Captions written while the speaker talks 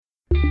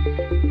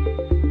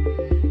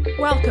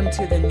Welcome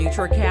to the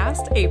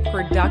NutraCast, a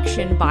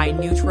production by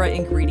Nutra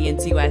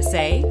Ingredients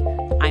USA.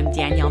 I'm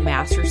Danielle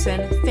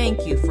Masterson.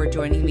 Thank you for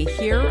joining me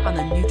here on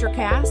the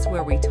NutraCast,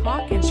 where we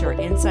talk and share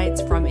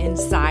insights from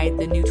inside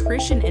the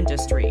nutrition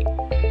industry.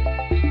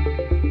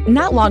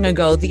 Not long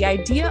ago, the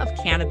idea of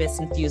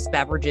cannabis-infused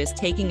beverages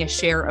taking a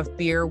share of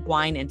beer,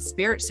 wine, and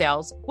spirit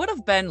sales would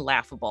have been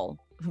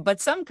laughable. But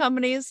some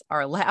companies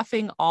are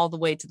laughing all the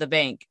way to the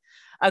bank.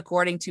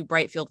 According to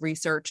Brightfield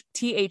Research,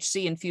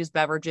 THC-infused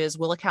beverages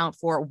will account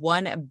for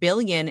 $1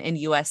 billion in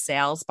U.S.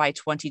 sales by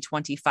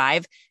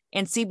 2025,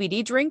 and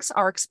CBD drinks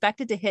are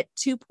expected to hit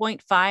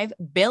 $2.5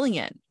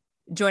 billion.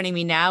 Joining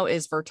me now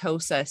is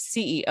Vertosa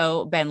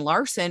CEO Ben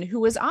Larson,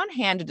 who is on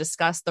hand to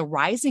discuss the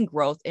rising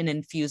growth in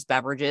infused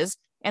beverages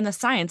and the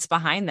science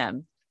behind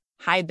them.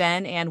 Hi,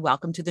 Ben, and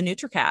welcome to the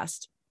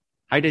NutraCast.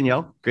 Hi,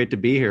 Danielle. Great to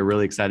be here.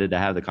 Really excited to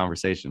have the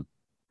conversation.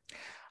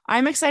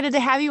 I'm excited to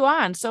have you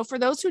on. So for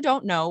those who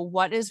don't know,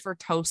 what is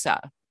Vertosa?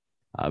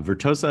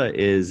 Vertosa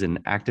is an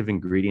active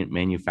ingredient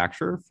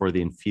manufacturer for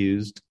the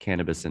infused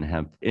cannabis and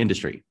hemp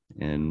industry.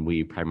 And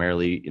we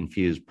primarily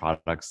infuse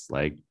products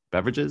like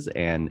beverages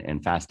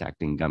and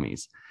fast-acting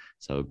gummies.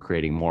 So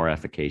creating more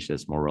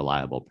efficacious, more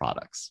reliable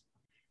products.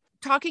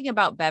 Talking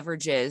about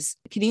beverages,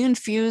 can you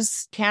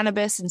infuse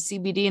cannabis and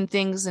CBD and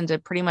things into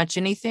pretty much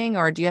anything,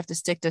 or do you have to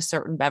stick to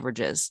certain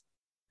beverages?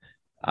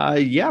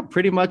 Yeah,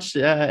 pretty much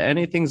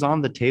anything's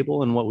on the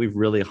table. And what we've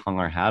really hung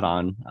our hat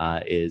on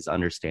is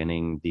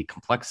understanding the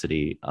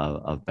complexity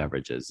of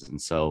beverages.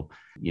 And so,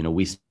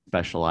 we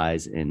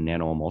specialize in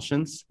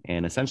nanoemulsions.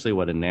 And essentially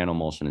what a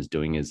nanoemulsion is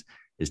doing is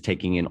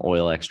taking an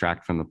oil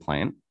extract from the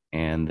plant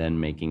and then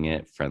making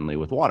it friendly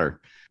with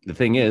water. The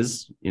thing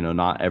is,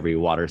 not every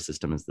water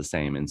system is the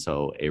same. And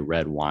so a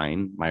red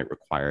wine might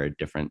require a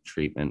different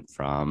treatment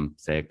from,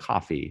 say, a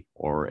coffee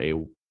or a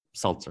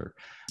seltzer.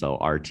 So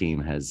our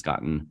team has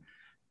gotten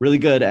really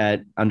good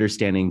at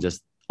understanding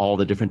just all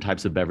the different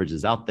types of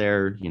beverages out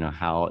there,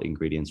 how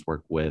ingredients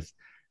work with,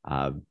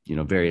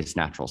 various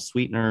natural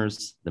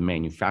sweeteners, the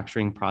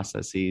manufacturing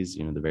processes,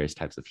 the various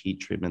types of heat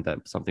treatment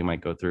that something might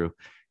go through.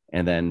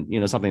 And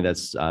then, something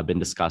that's been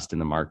discussed in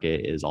the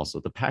market is also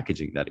the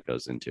packaging that it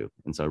goes into.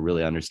 And so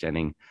really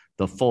understanding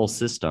the full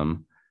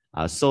system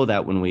so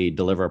that when we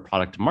deliver a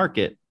product to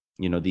market,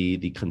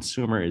 the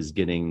consumer is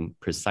getting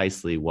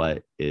precisely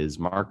what is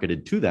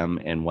marketed to them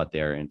and what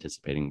they're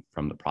anticipating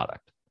from the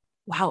product.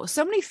 Wow,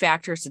 so many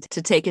factors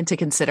to take into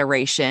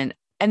consideration.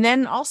 And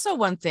then also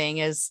one thing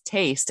is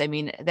taste. I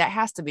mean, that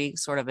has to be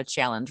sort of a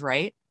challenge,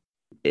 right?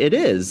 It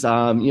is,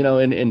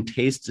 and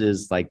taste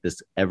is like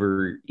this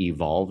ever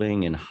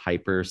evolving and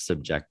hyper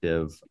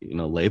subjective,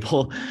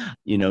 label.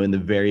 In the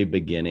very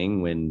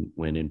beginning,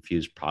 when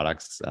infused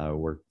products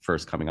were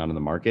first coming onto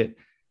the market,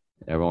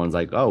 everyone's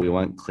like, oh, we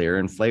want clear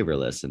and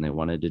flavorless. And they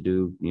wanted to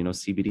do,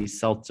 CBD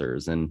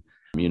seltzers. And,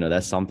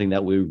 that's something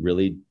that we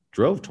really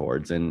drove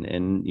towards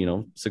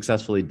and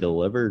successfully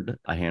delivered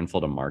a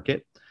handful to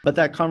market. But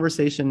that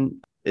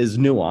conversation is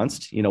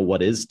nuanced.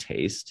 What is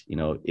taste?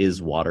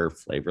 Is water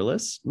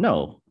flavorless?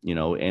 No,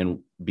 and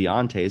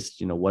beyond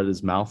taste, what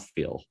does mouth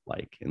feel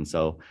like? And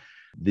so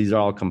these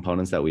are all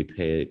components that we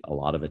pay a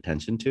lot of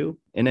attention to.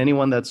 And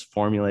anyone that's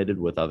formulated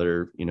with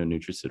other,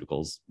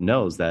 nutraceuticals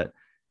knows that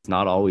it's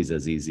not always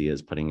as easy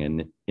as putting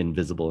an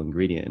invisible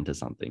ingredient into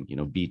something.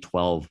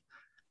 B12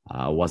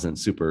 wasn't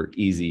super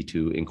easy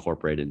to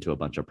incorporate into a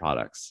bunch of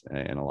products.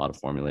 And a lot of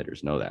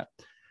formulators know that.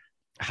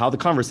 How the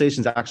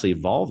conversation is actually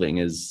evolving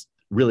is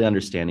really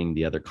understanding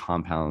the other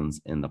compounds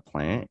in the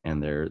plant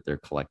and their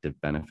collective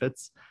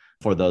benefits.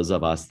 For those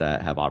of us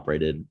that have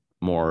operated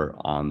more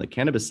on the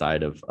cannabis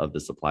side of the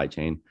supply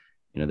chain,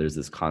 there's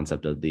this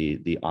concept of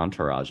the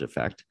entourage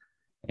effect.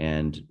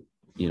 And,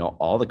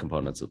 all the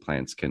components of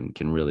plants can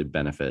really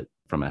benefit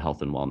from a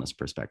health and wellness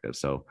perspective.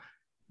 So,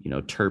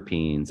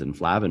 terpenes and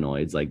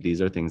flavonoids, like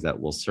these are things that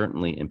will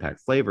certainly impact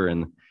flavor.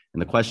 And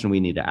the question we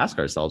need to ask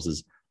ourselves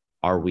is,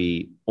 are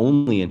we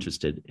only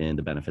interested in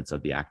the benefits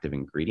of the active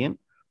ingredient?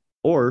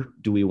 Or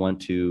do we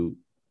want to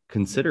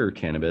consider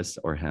cannabis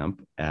or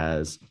hemp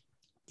as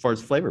far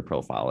as flavor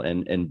profile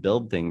and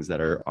build things that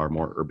are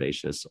more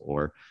herbaceous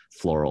or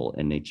floral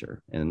in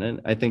nature? And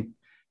then I think,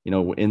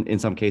 in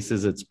some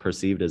cases it's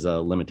perceived as a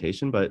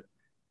limitation, but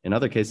in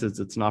other cases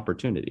it's an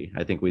opportunity.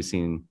 I think we've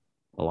seen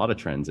a lot of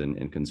trends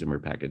in consumer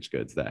packaged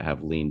goods that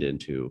have leaned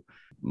into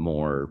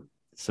more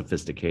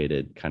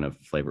sophisticated kind of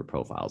flavor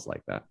profiles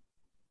like that.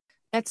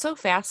 That's so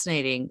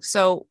fascinating.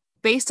 So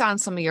based on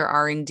some of your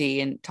R&D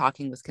and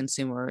talking with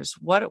consumers,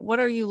 what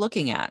are you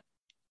looking at?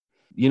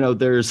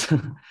 There's,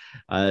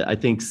 I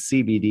think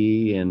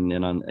CBD and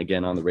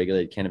on the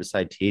regulated cannabis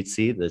side,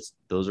 THC,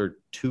 those are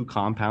two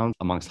compounds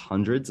amongst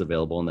hundreds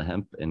available in the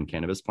hemp and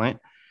cannabis plant.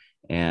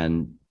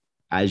 And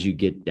as you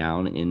get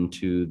down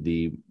into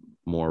the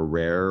more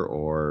rare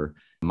or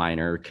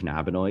minor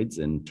cannabinoids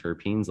and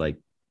terpenes, like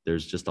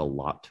there's just a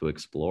lot to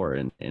explore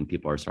and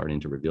people are starting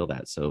to reveal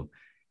that. So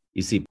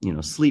you see,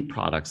 sleep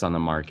products on the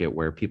market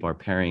where people are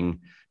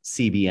pairing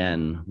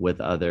CBN with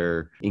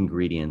other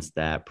ingredients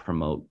that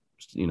promote,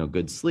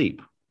 good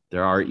sleep.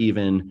 There are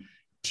even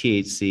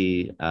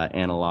THC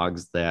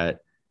analogs that,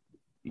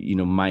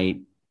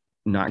 might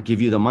not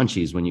give you the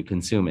munchies when you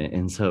consume it.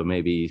 And so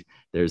maybe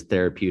there's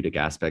therapeutic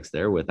aspects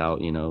there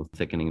without,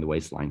 thickening the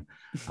waistline.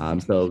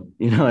 So,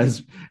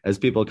 as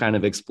people kind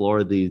of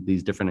explore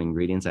these different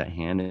ingredients at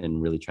hand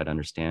and really try to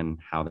understand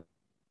how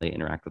they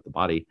interact with the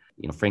body,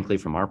 frankly,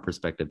 from our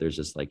perspective, there's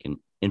just like an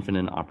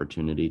infinite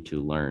opportunity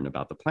to learn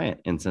about the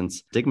plant. And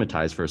since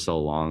stigmatized for so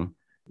long,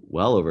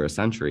 well over a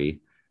century,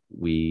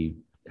 we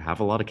have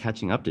a lot of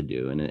catching up to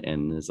do.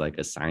 And as like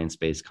a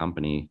science-based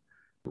company,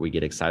 we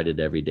get excited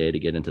every day to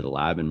get into the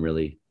lab and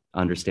really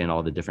understand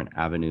all the different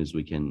avenues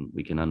we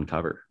can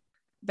uncover.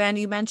 Ben,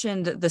 you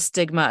mentioned the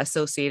stigma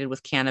associated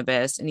with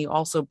cannabis, and you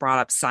also brought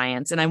up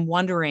science. And I'm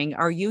wondering,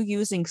 are you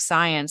using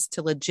science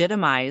to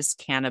legitimize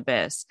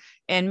cannabis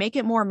and make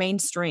it more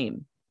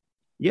mainstream?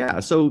 Yeah.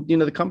 So,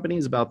 the company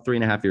is about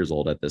 3.5 years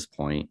old at this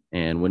point.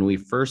 And when we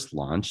first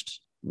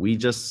launched, we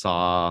just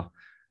saw,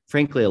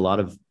 frankly, a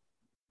lot of,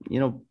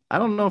 I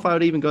don't know if I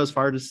would even go as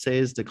far to say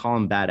as to call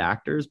them bad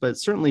actors, but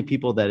certainly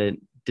people that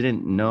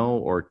didn't know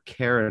or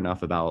care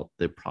enough about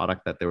the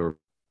product that they were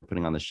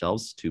putting on the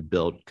shelves to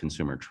build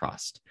consumer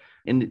trust.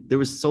 And there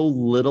was so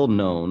little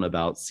known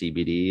about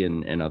CBD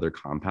and other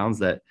compounds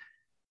that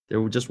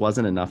there just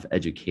wasn't enough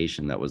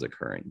education that was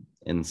occurring.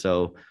 And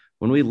so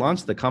when we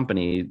launched the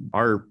company,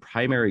 our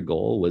primary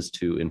goal was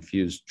to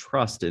infuse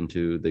trust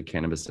into the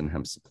cannabis and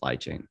hemp supply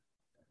chain.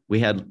 We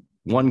had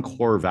one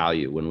core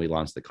value when we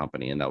launched the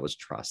company, and that was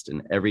trust.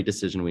 And every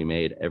decision we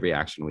made, every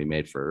action we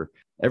made for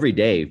every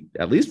day,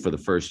 at least for the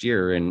first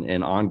year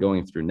and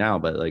ongoing through now,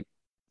 but like,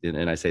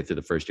 and I say through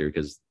the first year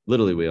because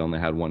literally we only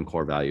had one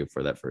core value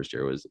for that first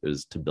year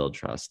was to build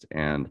trust.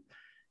 And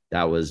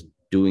that was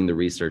doing the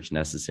research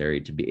necessary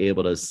to be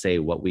able to say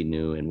what we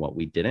knew and what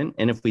we didn't.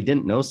 And if we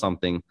didn't know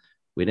something,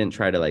 we didn't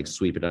try to like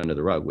sweep it under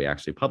the rug. We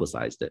actually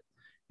publicized it.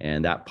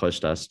 And that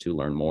pushed us to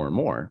learn more and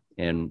more.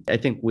 And I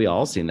think we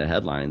all seen the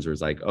headlines where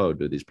it's like, oh,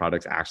 do these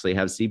products actually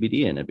have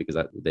CBD in it? Because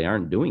they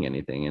aren't doing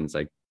anything. And it's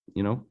like,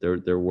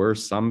 there were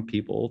some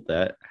people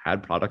that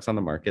had products on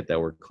the market that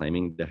were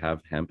claiming to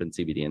have hemp and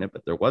CBD in it,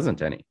 but there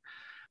wasn't any.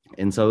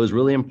 And so it was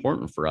really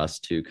important for us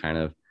to kind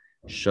of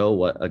show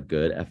what a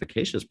good,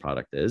 efficacious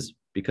product is,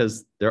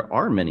 because there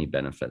are many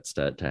benefits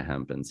to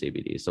hemp and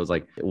CBD. So it's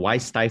like, why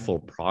stifle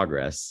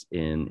progress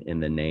in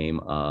the name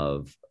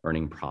of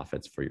earning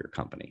profits for your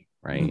company,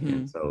 right? Mm-hmm.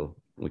 And so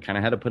we kind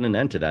of had to put an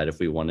end to that if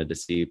we wanted to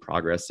see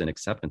progress and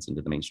acceptance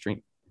into the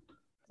mainstream.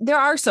 There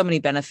are so many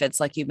benefits,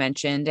 like you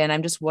mentioned, and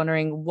I'm just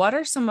wondering, what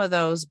are some of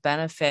those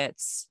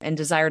benefits and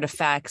desired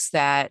effects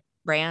that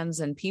brands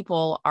and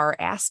people are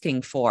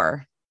asking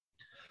for?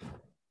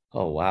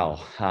 Oh,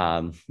 wow.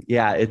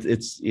 Yeah,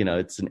 it's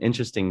an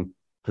interesting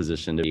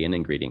position to be an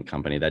ingredient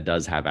company that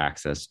does have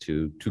access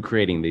to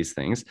creating these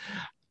things.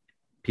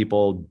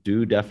 People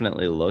do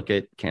definitely look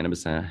at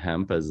cannabis and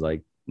hemp as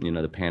like,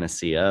 the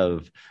panacea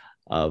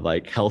of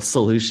like health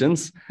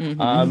solutions,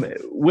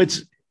 which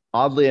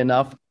oddly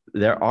enough,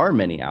 there are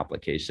many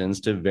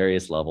applications to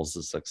various levels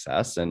of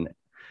success. And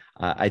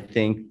I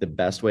think the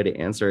best way to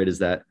answer it is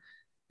that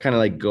kind of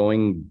like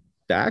going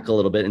back a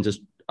little bit and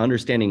just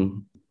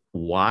understanding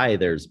why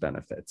there's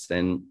benefits.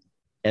 And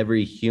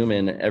every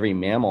human, every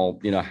mammal,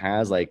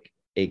 has like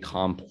a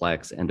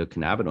complex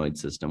endocannabinoid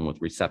system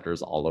with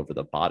receptors all over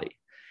the body.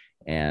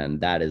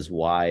 And that is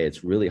why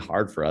it's really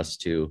hard for us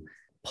to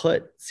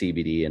put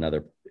CBD and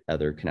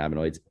other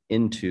cannabinoids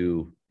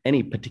into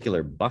any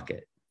particular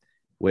bucket,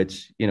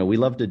 which, we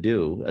love to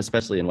do,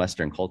 especially in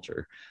Western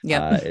culture.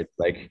 Yeah, it's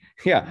like,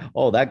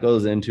 that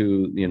goes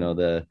into,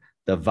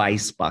 the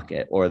vice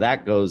bucket, or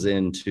that goes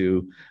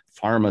into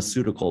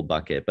pharmaceutical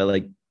bucket. But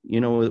like,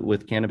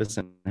 with cannabis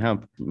and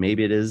hemp,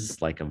 maybe it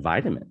is like a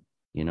vitamin.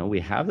 We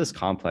have this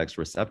complex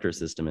receptor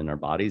system in our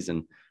bodies,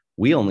 and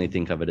we only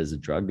think of it as a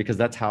drug because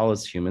that's how,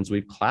 as humans,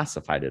 we've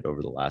classified it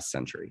over the last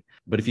century.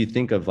 But if you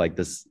think of like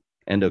this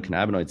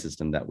endocannabinoid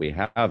system that we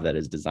have that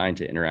is designed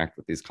to interact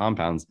with these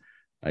compounds,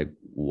 like,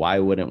 why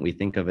wouldn't we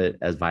think of it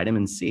as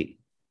vitamin C?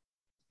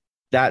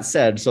 That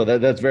said, so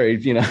that's very,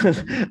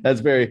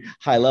 that's very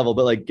high level,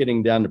 but like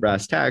getting down to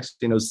brass tacks,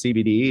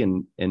 CBD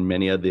and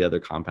many of the other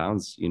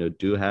compounds,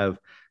 do have,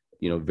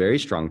 very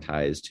strong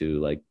ties to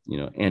like,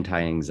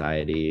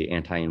 anti-anxiety,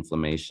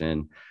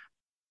 anti-inflammation.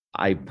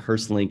 I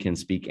personally can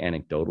speak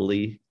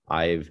anecdotally.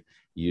 I've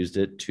used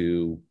it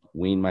to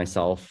wean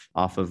myself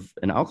off of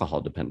an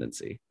alcohol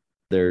dependency.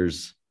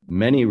 There's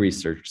many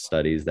research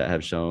studies that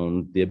have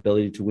shown the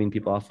ability to wean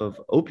people off of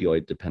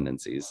opioid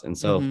dependencies. And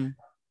so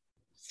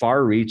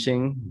far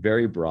reaching,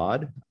 very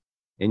broad.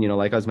 And,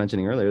 like I was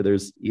mentioning earlier,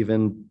 there's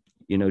even,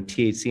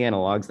 THC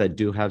analogs that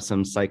do have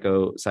some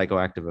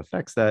psychoactive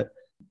effects that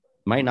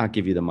might not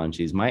give you the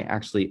munchies, might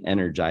actually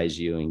energize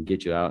you and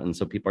get you out. And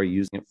so people are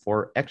using it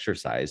for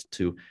exercise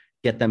to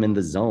get them in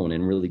the zone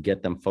and really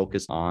get them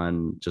focused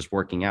on just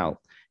working out.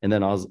 And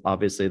then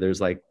obviously there's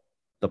like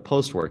the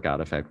post-workout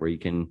effect where you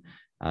can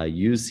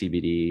use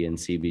CBD and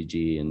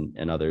CBG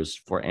and others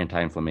for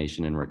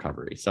anti-inflammation and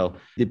recovery. So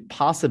the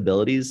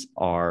possibilities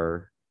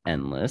are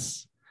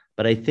endless,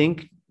 but I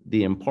think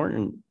the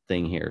important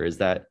thing here is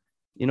that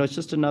it's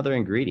just another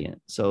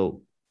ingredient.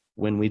 So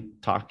when we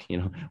talk,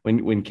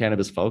 when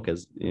cannabis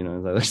focus,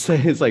 as I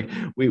say, it's like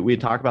we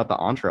talk about the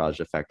entourage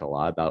effect a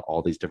lot, about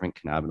all these different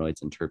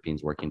cannabinoids and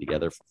terpenes working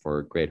together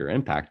for greater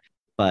impact.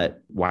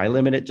 But why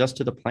limit it just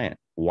to the plant?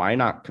 Why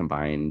not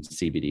combine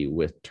CBD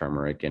with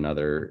turmeric and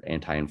other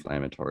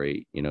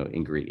anti-inflammatory,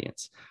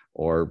 ingredients,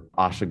 or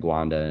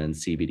ashwagandha and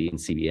CBD and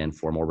CBN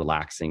for more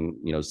relaxing,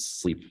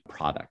 sleep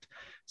product?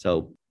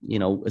 So,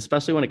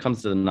 especially when it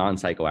comes to the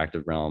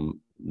non-psychoactive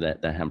realm,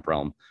 the hemp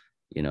realm,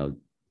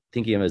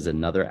 thinking of it as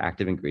another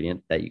active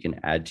ingredient that you can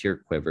add to your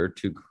quiver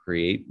to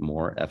create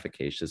more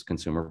efficacious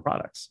consumer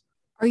products.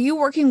 Are you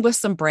working with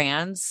some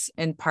brands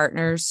and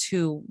partners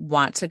who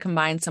want to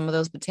combine some of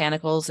those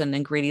botanicals and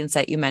ingredients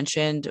that you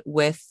mentioned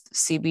with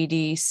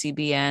CBD,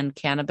 CBN,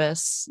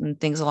 cannabis, and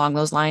things along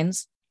those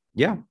lines?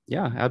 Yeah,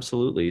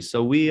 absolutely.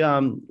 So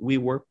we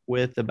work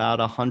with about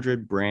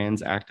 100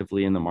 brands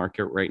actively in the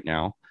market right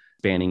now,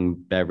 spanning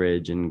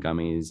beverage and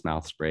gummies,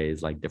 mouth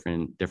sprays, like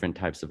different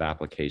types of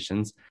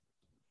applications.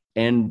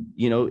 And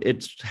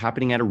it's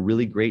happening at a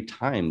really great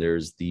time.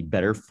 There's the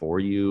better for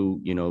you,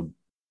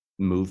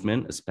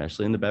 movement,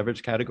 especially in the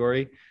beverage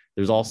category.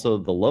 There's also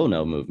the low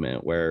no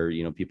movement, where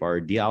people are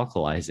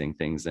de-alkalizing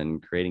things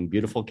and creating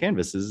beautiful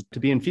canvases to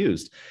be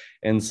infused.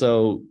 And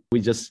so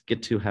we just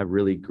get to have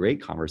really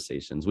great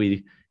conversations.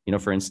 We,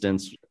 for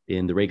instance,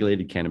 in the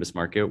regulated cannabis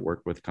market,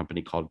 work with a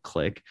company called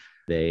Click.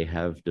 They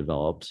have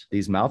developed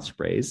these mouth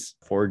sprays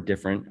for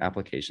different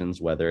applications,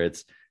 whether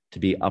it's to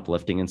be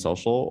uplifting and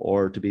social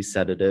or to be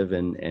sedative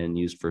and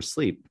used for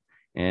sleep.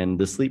 And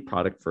the sleep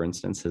product, for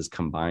instance, has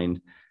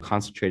combined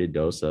concentrated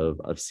dose of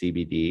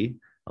CBD,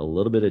 a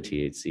little bit of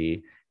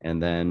THC,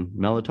 and then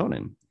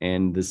melatonin.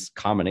 And this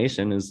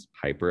combination is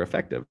hyper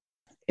effective.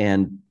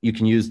 And you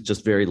can use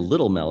just very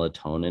little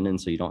melatonin.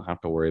 And so you don't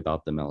have to worry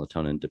about the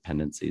melatonin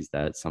dependencies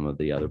that some of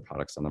the other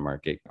products on the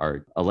market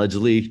are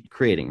allegedly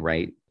creating,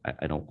 right?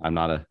 I'm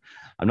not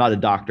a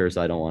doctor,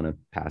 so I don't want to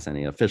pass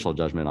any official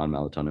judgment on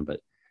melatonin, but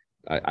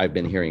I've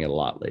been hearing it a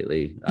lot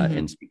lately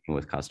in speaking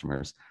with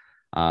customers.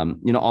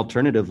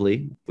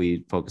 Alternatively,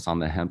 we focus on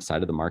the hemp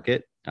side of the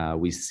market.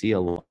 We see a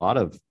lot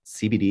of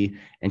CBD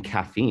and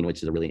caffeine,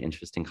 which is a really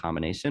interesting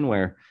combination,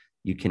 where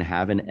you can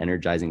have an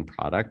energizing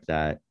product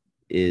that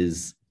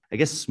is, I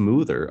guess,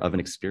 smoother of an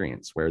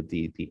experience, where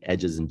the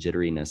edges and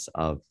jitteriness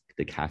of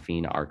the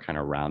caffeine are kind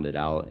of rounded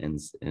out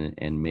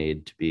and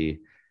made to be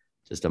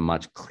just a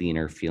much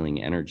cleaner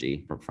feeling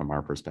energy from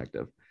our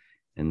perspective.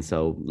 And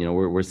so,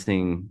 we're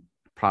seeing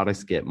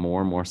products get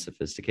more and more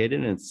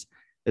sophisticated, and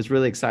it's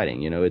really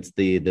exciting. It's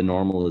the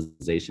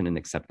normalization and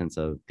acceptance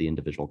of the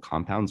individual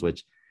compounds,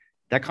 which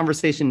that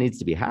conversation needs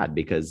to be had,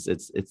 because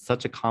it's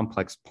such a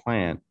complex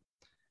plant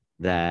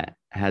that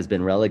has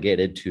been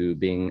relegated to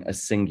being a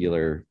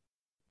singular,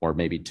 or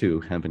maybe two,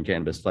 hemp and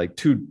cannabis, like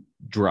two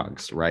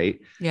drugs, right?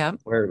 Yeah.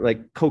 Where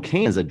like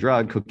cocaine is a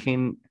drug.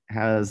 Cocaine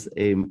has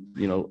a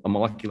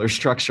molecular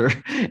structure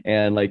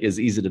and like is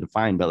easy to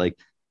define, but like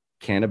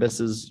cannabis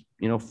is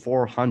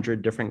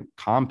 400 different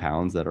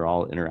compounds that are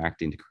all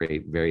interacting to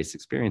create various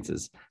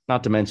experiences.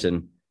 Not to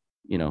mention,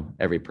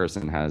 every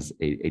person has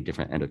a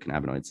different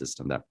endocannabinoid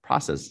system that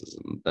processes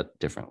that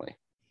differently.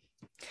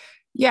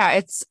 Yeah,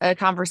 it's a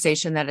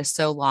conversation that is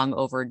so long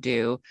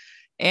overdue.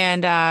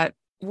 And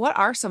what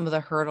are some of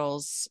the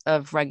hurdles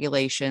of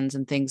regulations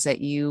and things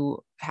that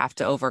you have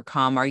to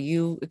overcome? Are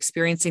you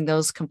experiencing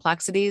those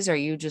complexities? Or are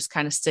you just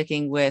kind of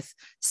sticking with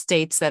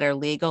states that are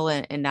legal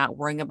and not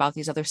worrying about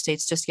these other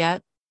states just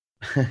yet?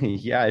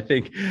 Yeah, I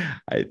think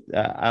I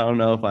don't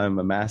know if I'm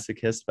a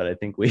masochist, but I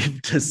think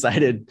we've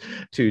decided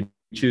to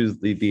choose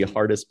the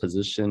hardest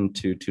position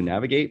to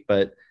navigate.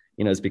 But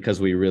it's because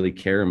we really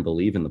care and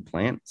believe in the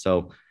plant.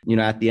 So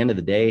at the end of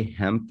the day,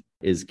 hemp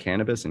is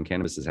cannabis and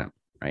cannabis is hemp,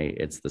 right?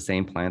 It's the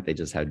same plant. They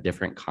just have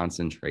different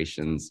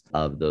concentrations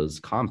of those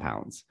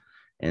compounds.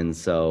 And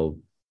so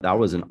that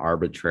was an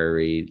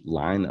arbitrary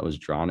line that was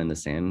drawn in the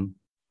sand,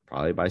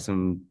 probably by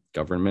some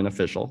government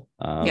official.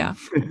 Yeah.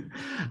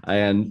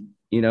 And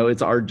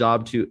it's our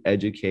job to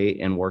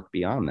educate and work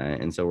beyond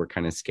that. And so we're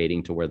kind of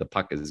skating to where the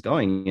puck is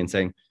going and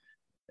saying,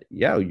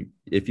 yeah,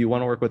 if you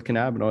want to work with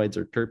cannabinoids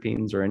or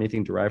terpenes or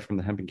anything derived from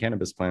the hemp and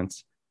cannabis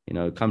plants,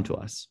 come to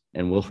us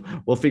and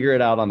we'll figure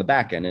it out on the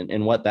back end.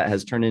 And what that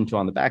has turned into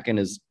on the back end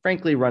is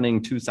frankly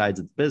running two sides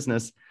of the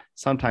business,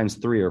 sometimes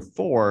three or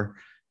four,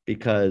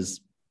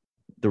 because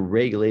the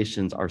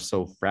regulations are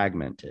so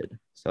fragmented.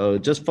 So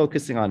just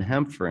focusing on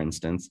hemp, for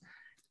instance,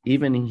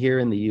 even here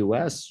in the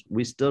US,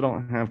 we still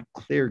don't have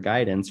clear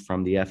guidance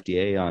from the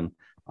FDA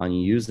on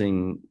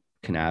using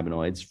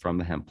cannabinoids from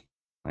the hemp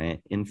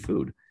plant in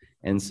food.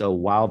 And so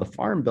while the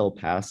Farm Bill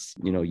passed,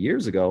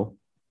 years ago,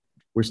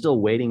 we're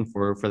still waiting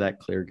for that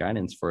clear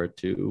guidance for it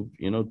to,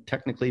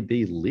 technically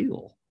be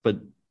legal. But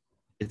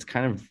it's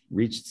kind of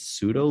reached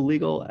pseudo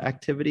legal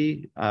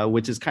activity,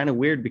 which is kind of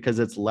weird because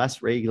it's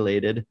less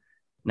regulated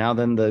now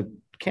than the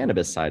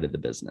cannabis side of the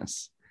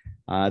business.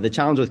 The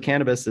challenge with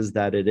cannabis is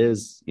that it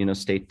is,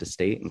 state to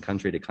state and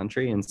country to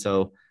country. And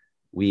so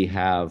we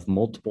have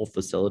multiple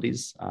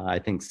facilities, I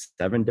think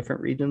 7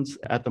 different regions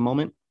at the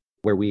moment,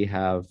 where we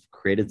have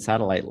created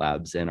satellite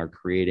labs and are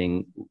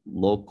creating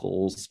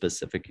local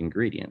specific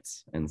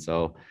ingredients. And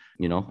so,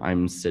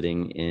 I'm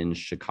sitting in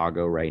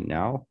Chicago right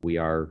now. We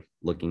are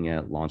looking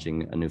at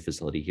launching a new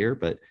facility here,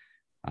 but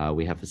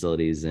we have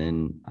facilities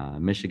in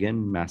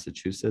Michigan,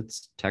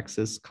 Massachusetts,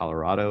 Texas,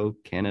 Colorado,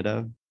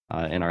 Canada,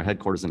 and our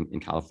headquarters in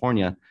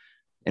California.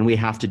 And we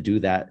have to do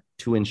that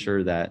to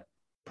ensure that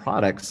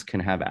products can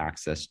have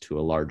access to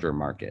a larger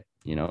market.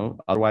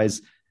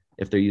 Otherwise,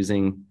 if they're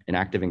using an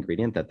active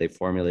ingredient that they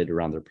formulated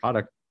around their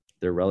product,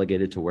 they're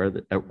relegated to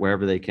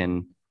wherever they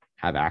can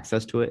have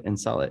access to it and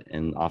sell it.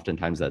 And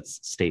oftentimes that's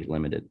state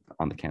limited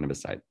on the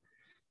cannabis side.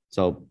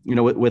 So,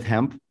 with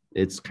hemp,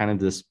 it's kind of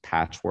this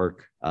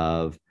patchwork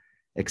of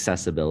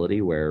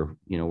accessibility where,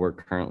 we're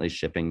currently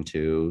shipping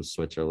to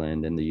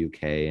Switzerland and the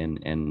UK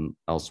and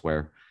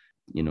elsewhere,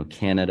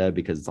 Canada,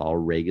 because it's all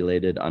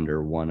regulated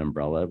under one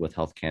umbrella with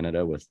Health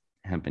Canada, with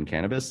hemp and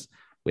cannabis.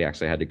 We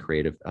actually had to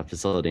create a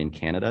facility in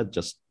Canada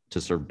just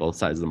to serve both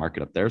sides of the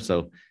market up there.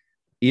 So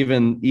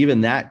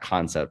even that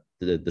concept,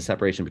 the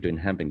separation between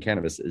hemp and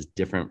cannabis is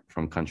different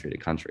from country to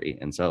country.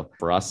 And so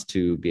for us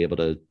to be able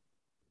to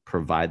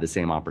provide the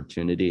same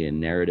opportunity and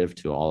narrative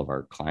to all of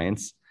our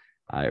clients,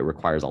 it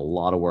requires a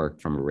lot of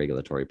work from a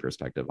regulatory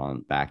perspective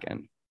on back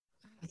end.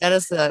 That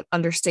is the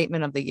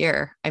understatement of the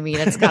year. I mean,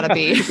 it's got to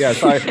be. Yeah,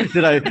 sorry.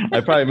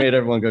 I probably made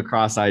everyone go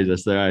cross-eyed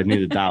just there. I need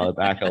to dial it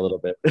back a little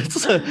bit.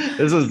 This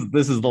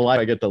is the life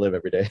I get to live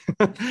every day.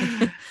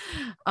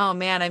 Oh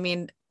man, I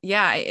mean,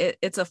 yeah,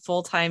 it's a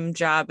full-time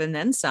job and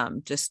then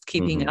some, just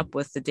keeping up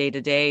with the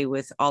day-to-day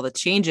with all the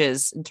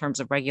changes in terms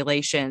of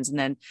regulations. And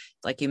then,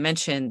 like you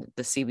mentioned,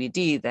 the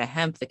CBD, the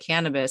hemp, the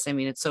cannabis. I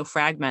mean, it's so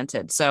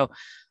fragmented. So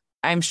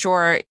I'm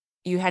sure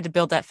you had to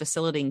build that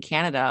facility in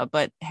Canada,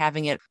 but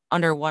having it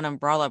under one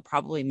umbrella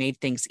probably made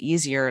things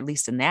easier, at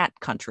least in that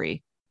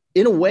country.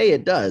 In a way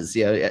it does.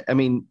 Yeah. I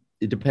mean,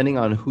 depending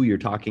on who you're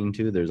talking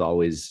to, there's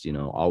always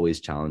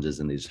challenges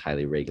in these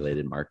highly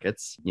regulated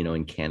markets.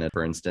 In Canada,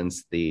 for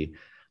instance, the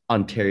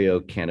Ontario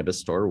Cannabis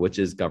Store, which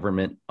is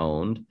government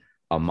owned,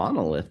 a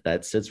monolith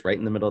that sits right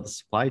in the middle of the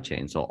supply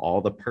chain. So all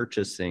the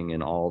purchasing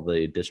and all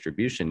the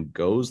distribution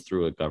goes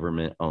through a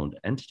government owned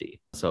entity.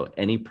 So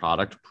any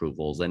product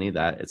approvals, any of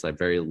that, it's a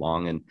very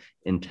long and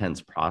intense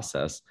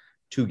process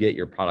to get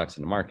your products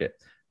in the market.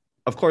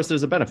 Of course,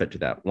 there's a benefit to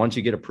that. Once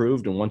you get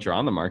approved and once you're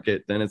on the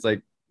market, then it's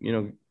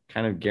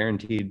kind of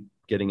guaranteed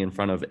getting in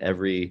front of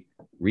every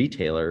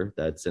retailer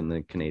that's in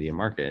the Canadian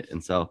market.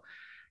 And so,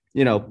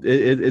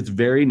 it's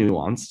very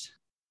nuanced.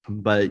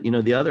 But,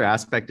 the other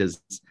aspect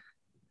is,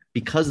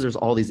 because there's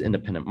all these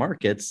independent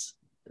markets,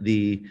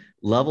 the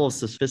level of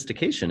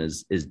sophistication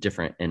is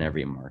different in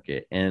every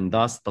market. And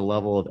thus the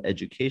level of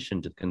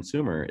education to the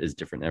consumer is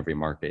different in every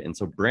market. And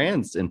so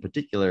brands in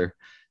particular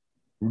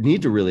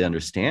need to really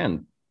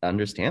understand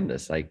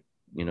this. They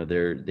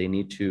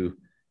need to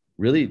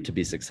really, to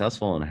be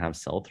successful and have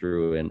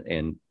sell-through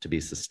and to be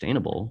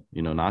sustainable,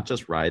 not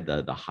just ride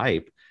the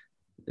hype.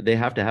 They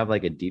have to have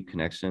a deep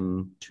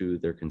connection to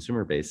their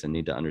consumer base and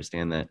need to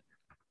understand that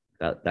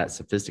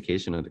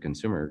sophistication of the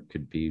consumer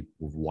could be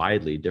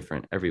widely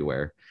different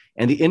everywhere.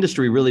 And the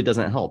industry really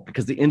doesn't help,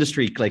 because the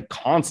industry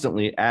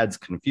constantly adds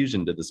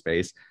confusion to the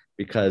space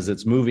because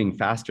it's moving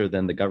faster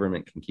than the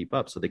government can keep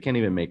up. So they can't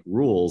even make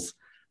rules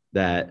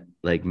that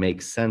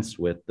make sense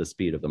with the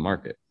speed of the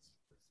market.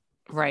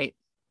 Right.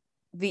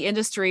 The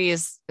industry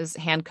is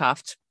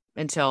handcuffed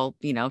until,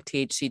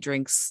 THC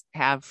drinks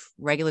have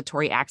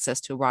regulatory access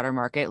to a broader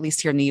market, at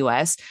least here in the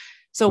US.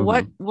 So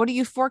what do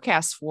you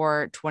forecast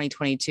for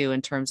 2022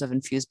 in terms of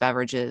infused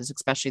beverages,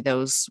 especially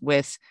those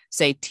with,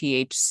 say,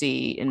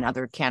 THC and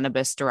other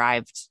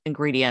cannabis-derived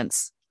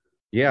ingredients?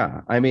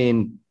 Yeah, I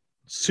mean,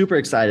 super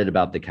excited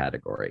about the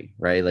category,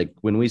 right?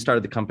 When we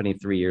started the company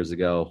 3 years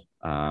ago,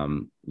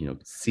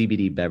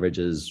 CBD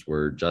beverages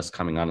were just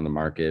coming onto the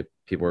market.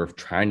 People were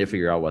trying to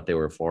figure out what they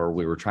were for.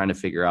 We were trying to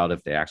figure out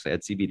if they actually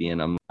had CBD in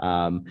them.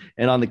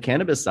 And on the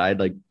cannabis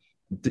side,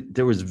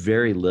 there was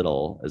very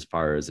little as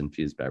far as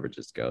infused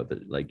beverages go.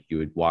 That you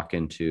would walk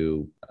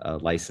into a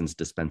licensed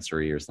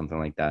dispensary or something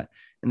like that,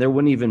 and there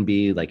wouldn't even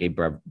be a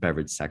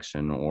beverage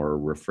section or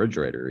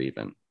refrigerator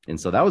even. And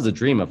so that was a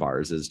dream of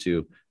ours, is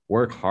to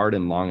work hard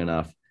and long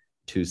enough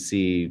to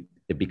see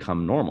it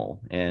become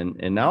normal. And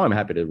now I'm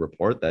happy to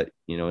report that,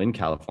 in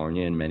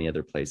California and many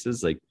other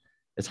places,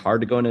 it's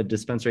hard to go in a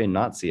dispensary and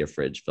not see a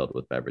fridge filled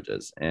with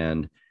beverages.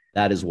 And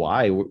that is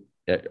why,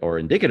 or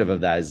indicative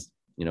of that is,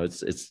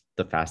 it's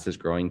the fastest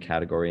growing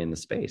category in the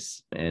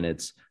space, and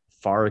it's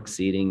far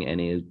exceeding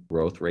any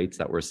growth rates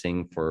that we're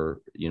seeing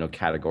for,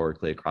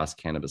 categorically across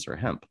cannabis or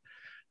hemp.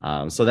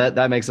 So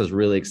that makes us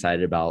really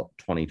excited about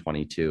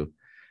 2022.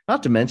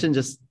 Not to mention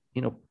just,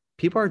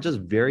 people are just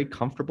very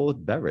comfortable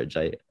with beverage.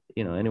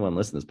 Anyone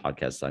listening to this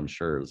podcast, I'm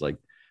sure, is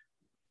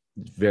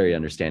very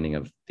understanding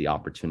of the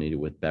opportunity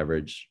with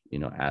beverage,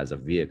 as a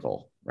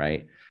vehicle,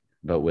 right?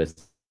 But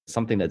with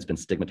something that's been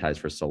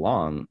stigmatized for so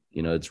long,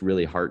 it's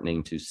really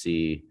heartening to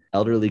see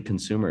elderly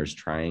consumers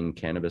trying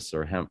cannabis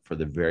or hemp for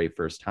the very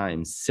first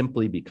time,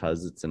 simply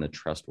because it's in a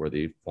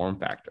trustworthy form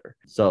factor.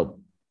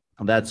 So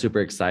that's super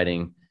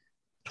exciting.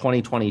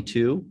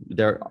 2022,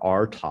 there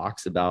are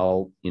talks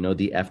about,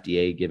 the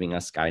FDA giving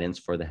us guidance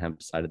for the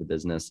hemp side of the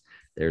business.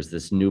 There's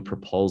this new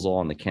proposal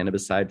on the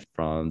cannabis side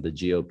from the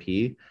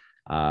GOP,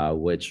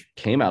 which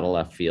came out of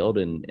left field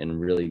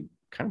and really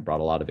kind of brought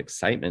a lot of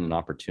excitement and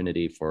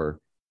opportunity for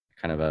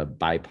kind of a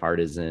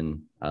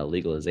bipartisan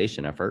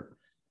legalization effort.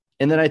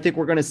 And then I think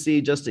we're going to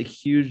see just a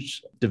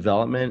huge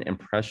development and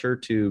pressure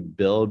to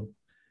build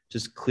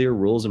just clear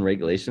rules and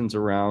regulations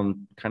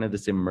around kind of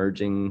this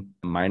emerging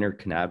minor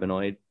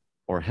cannabinoid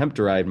or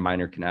hemp-derived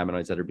minor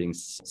cannabinoids that are being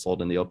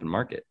sold in the open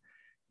market.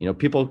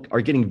 People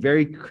are getting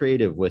very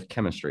creative with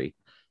chemistry,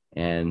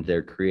 and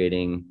they're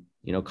creating,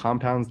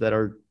 compounds that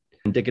are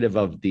indicative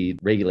of the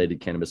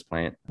regulated cannabis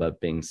plant, but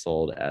being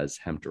sold as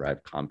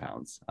hemp-derived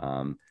compounds.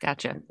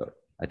 Gotcha.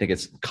 I think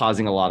it's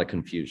causing a lot of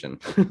confusion.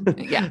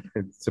 Yeah.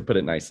 To put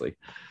it nicely.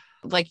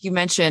 Like you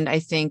mentioned, I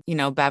think,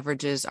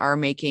 beverages are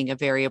making a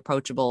very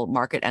approachable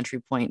market entry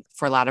point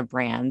for a lot of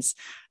brands.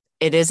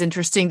 It is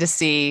interesting to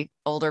see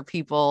older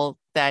people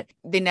that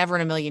they never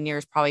in a million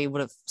years probably would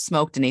have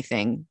smoked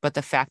anything. But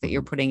the fact that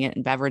you're putting it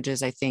in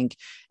beverages, I think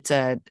it's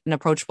an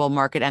approachable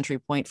market entry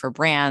point for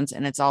brands.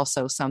 And it's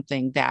also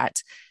something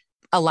that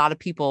a lot of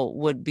people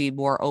would be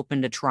more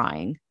open to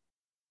trying.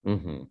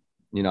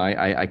 Mm-hmm.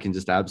 I can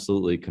just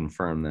absolutely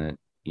confirm that,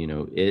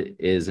 it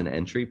is an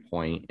entry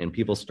point, and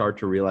people start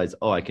to realize,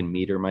 oh, I can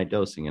meter my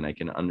dosing and I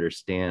can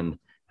understand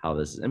how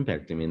this is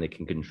impacting me, and they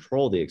can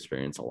control the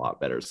experience a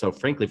lot better. So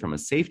frankly, from a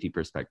safety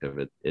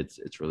perspective,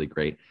 it's really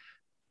great.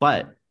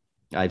 But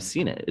I've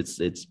seen it.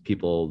 It's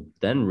people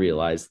then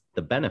realize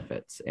the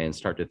benefits and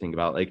start to think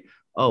about like,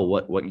 oh,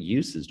 what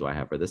uses do I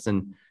have for this?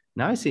 And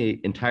now I see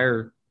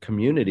entire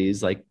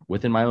communities like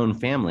within my own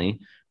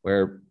family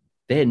where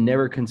they had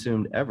never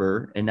consumed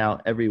ever. And now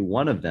every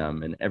one of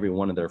them and every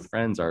one of their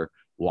friends are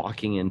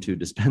walking into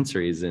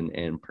dispensaries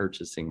and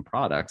purchasing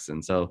products.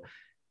 And so,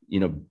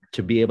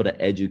 to be able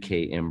to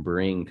educate and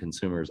bring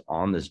consumers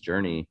on this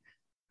journey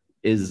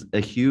is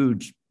a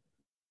huge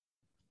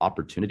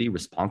opportunity,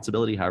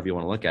 responsibility, however you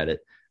want to look at it,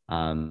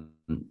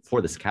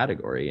 for this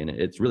category. And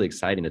it's really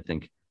exciting to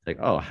think like,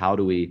 oh, how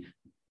do we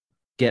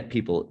get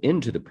people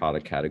into the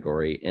product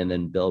category and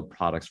then build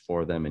products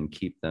for them and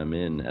keep them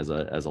in as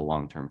a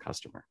long-term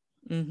customer?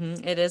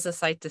 Mm-hmm. It is a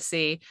sight to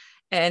see.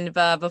 And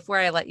before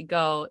I let you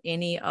go,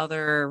 any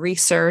other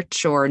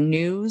research or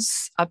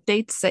news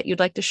updates that you'd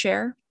like to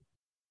share?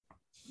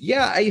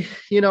 Yeah,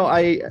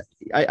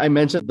 I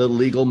mentioned the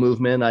legal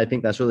movement. I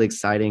think that's really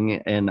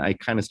exciting. And I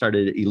kind of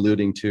started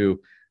alluding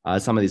to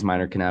some of these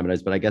minor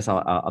cannabinoids, but I guess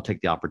I'll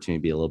take the opportunity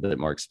to be a little bit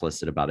more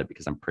explicit about it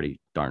because I'm pretty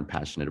darn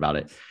passionate about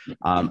it.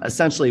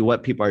 Essentially,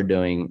 what people are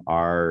doing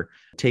are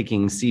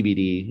taking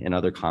CBD and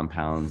other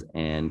compounds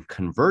and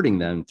converting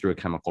them through a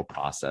chemical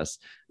process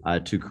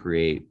to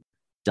create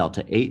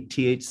Delta 8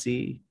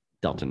 THC,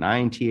 Delta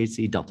 9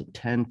 THC, Delta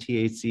 10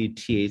 THC,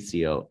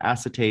 THCO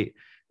acetate.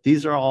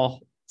 These are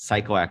all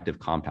psychoactive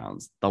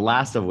compounds, the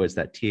last of which,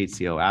 that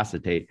THCO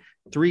acetate,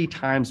 3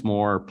 times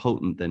more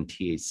potent than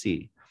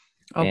THC.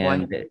 Oh,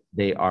 and boy.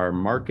 they are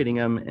marketing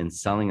them and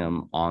selling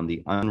them on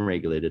the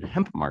unregulated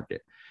hemp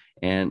market.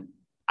 And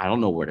I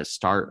don't know where to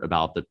start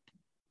about the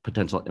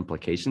potential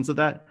implications of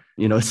that.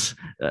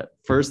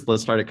 First,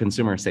 let's start at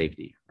consumer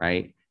safety,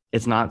 right?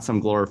 It's not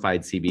some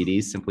glorified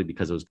CBD simply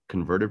because it was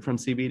converted from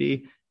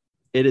CBD.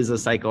 It is a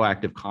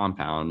psychoactive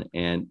compound.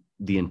 And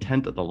the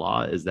intent of the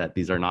law is that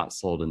these are not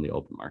sold in the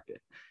open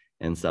market.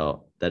 And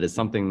so that is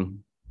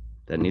something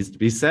that needs to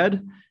be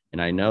said.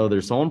 And I know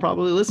there's someone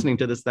probably listening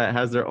to this that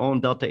has their own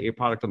Delta 8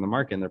 product on the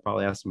market, and they're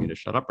probably asking me to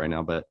shut up right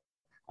now, but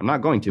I'm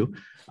not going to.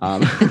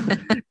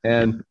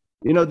 And,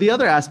 the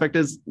other aspect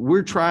is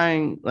we're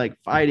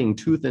fighting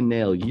tooth and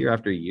nail year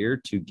after year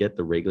to get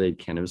the regulated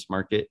cannabis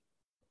market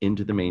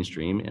into the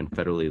mainstream and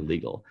federally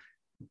legal.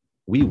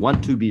 We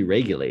want to be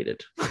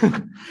regulated.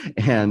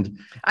 And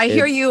I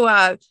hear you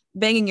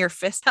banging your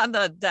fist on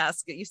the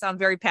desk. You sound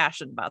very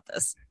passionate about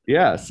this.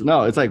 Yes.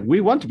 No, it's like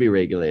we want to be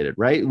regulated,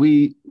 right?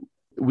 We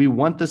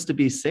want this to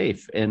be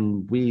safe,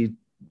 and we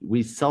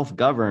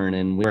self-govern,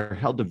 and we're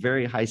held to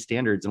very high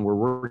standards, and we're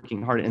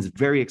working hard, and it's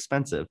very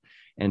expensive.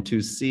 And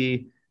to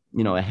see,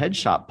 a head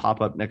shop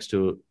pop up next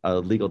to a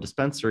legal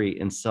dispensary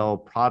and sell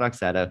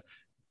products at a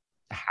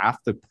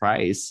half the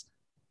price,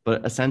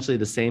 but essentially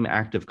the same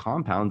active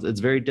compounds,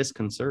 it's very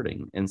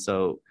disconcerting. And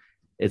so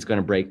it's going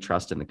to break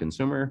trust in the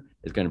consumer.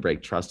 It's going to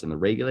break trust in the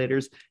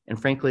regulators. And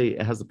frankly,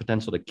 it has the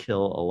potential to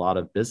kill a lot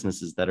of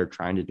businesses that are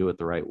trying to do it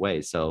the right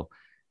way. So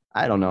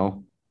I don't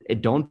know.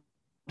 Don't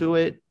do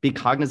it. Be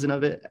cognizant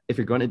of it. If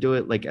you're going to do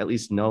it, at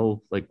least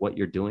know what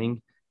you're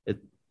doing.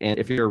 And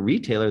if you're a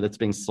retailer that's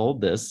being sold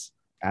this,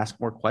 ask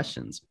more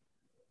questions.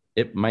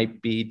 It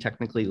might be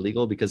technically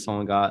legal because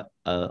someone got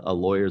a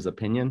lawyer's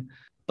opinion,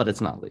 but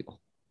it's not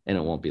legal, and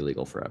it won't be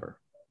legal forever.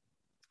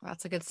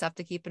 Lots of good stuff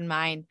to keep in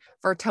mind.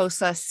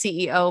 Vertosa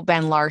CEO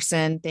Ben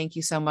Larson, thank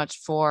you so much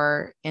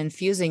for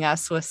infusing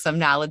us with some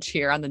knowledge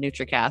here on the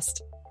NutraCast.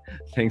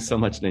 Thanks so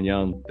much,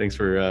 Danielle. Thanks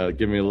for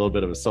giving me a little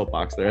bit of a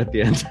soapbox there at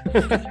the end.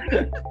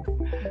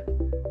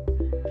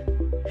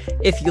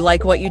 If you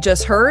like what you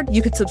just heard,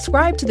 you could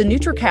subscribe to the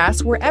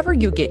NutraCast wherever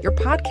you get your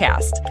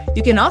podcast.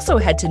 You can also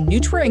head to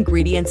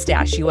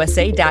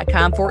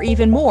nutraingredients-usa.com for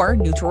even more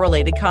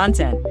Nutra-related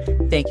content.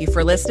 Thank you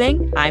for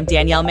listening. I'm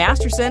Danielle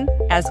Masterson.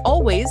 As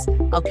always,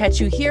 I'll catch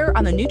you here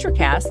on the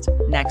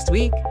NutraCast next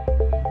week.